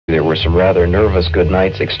There were some rather nervous good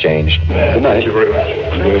nights exchanged. Good night. Thank you very much.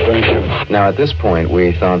 Good, thank you. Now, at this point,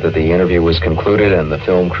 we thought that the interview was concluded and the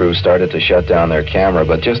film crew started to shut down their camera,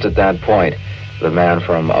 but just at that point, the man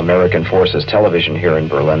from American Forces Television here in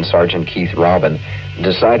Berlin, Sergeant Keith Robin,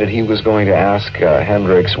 decided he was going to ask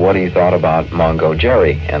Hendrix what he thought about Mungo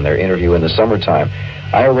Jerry and their interview in the summertime.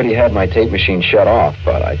 I already had my tape machine shut off,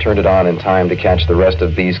 but I turned it on in time to catch the rest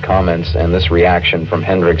of these comments and this reaction from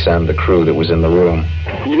Hendrix and the crew that was in the room.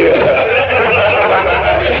 Yeah.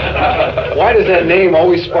 Why does that name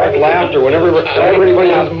always spark laughter whenever everybody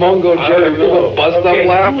says Mungo Jerry? People bust up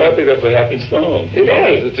laughing. I think that's a happy song. It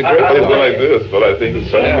is. It's a great I song. didn't like this, but I think it's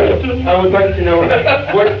so good. I would like to know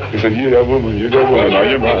what He said, "You that woman, you that woman, are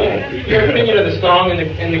you mine?" your opinion of the song and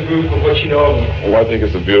the group of what you know of them. Well, I think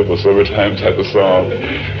it's a beautiful summertime type of song,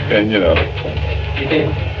 and you know. Do you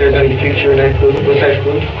think there's any future in that group? With that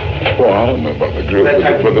group? Well, I don't know about the group, but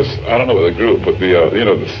I don't know about the group, but the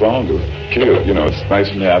the song is cute. You know, it's nice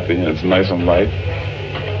and happy, and it's nice and light,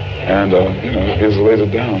 and it just lays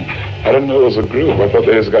it down. I didn't know it was a group. I thought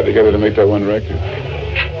they just got together to make that one record.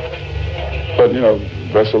 But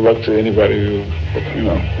best of luck to anybody who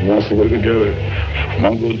wants to get it together.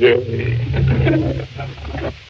 Mungo Jerry.